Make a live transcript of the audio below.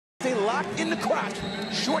shot in the crotch.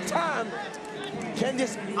 Short time. Can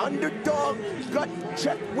this underdog gut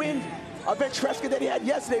check win of Ventresca that he had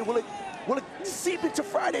yesterday, will it seep into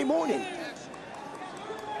Friday morning?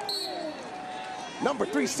 Number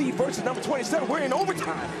 3 seed versus number 27. We're in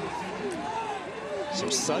overtime. So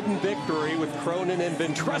sudden victory with Cronin and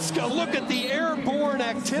Ventresca. Look at the airborne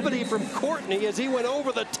activity from Courtney as he went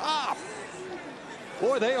over the top.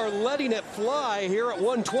 Boy, they are letting it fly here at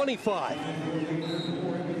 125.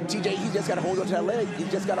 TJ, he just got to hold on to that leg. He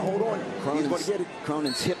just got to hold on. He's going to get it.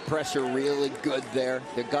 Cronin's hip pressure really good there.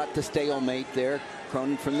 They got the stalemate there.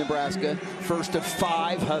 Cronin from Nebraska, first of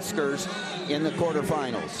 5 Huskers in the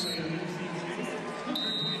quarterfinals.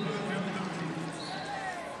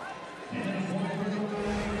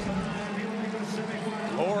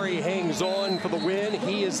 Ori hangs on for the win.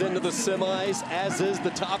 He is into the semis, as is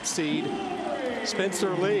the top seed,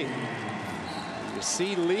 Spencer Lee. You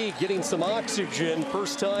see Lee getting some oxygen.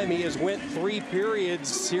 First time he has went 3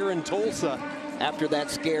 periods here in Tulsa. After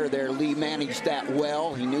that scare there, Lee managed that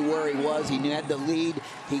well. He knew where he was. He had the lead.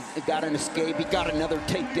 He got an escape. He got another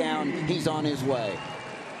takedown. He's on his way.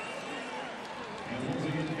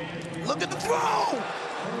 Look at the throw!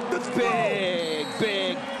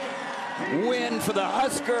 Big win for the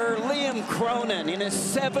Husker. Liam Cronin in his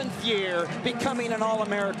 7th year, becoming an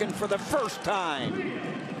All-American for the first time.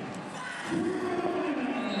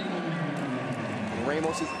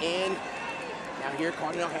 Ramos is in. Now here,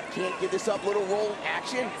 Quarterfinals can't give this up. Little roll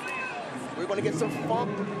action. We're going to get some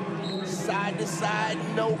funk. Side to side,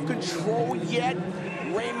 no control yet.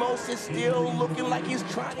 Ramos is still looking like he's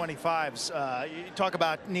trying. 25s. You talk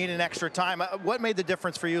about needing extra time. What made the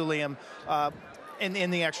difference for you, Liam,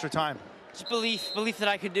 in the extra time? Just belief that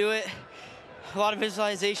I could do it. A lot of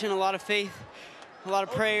visualization, a lot of faith, a lot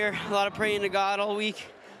of prayer, a lot of praying to God all week,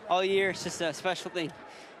 all year. It's just a special thing.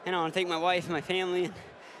 And I want to thank my wife and my family and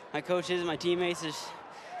my coaches and my teammates.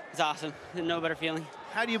 It's awesome. There's no better feeling.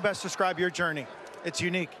 How do you best describe your journey? It's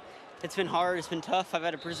unique. It's been hard. It's been tough. I've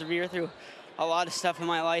had to persevere through a lot of stuff in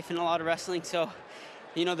my life and a lot of wrestling. So,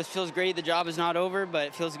 you know, this feels great. The job is not over, but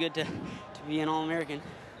it feels good to be an All-American.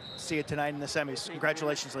 See you tonight in the semis.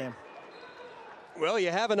 Congratulations, Liam. Well, you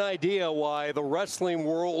have an idea why the wrestling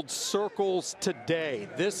world circles today.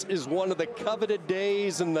 This is one of the coveted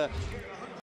days in the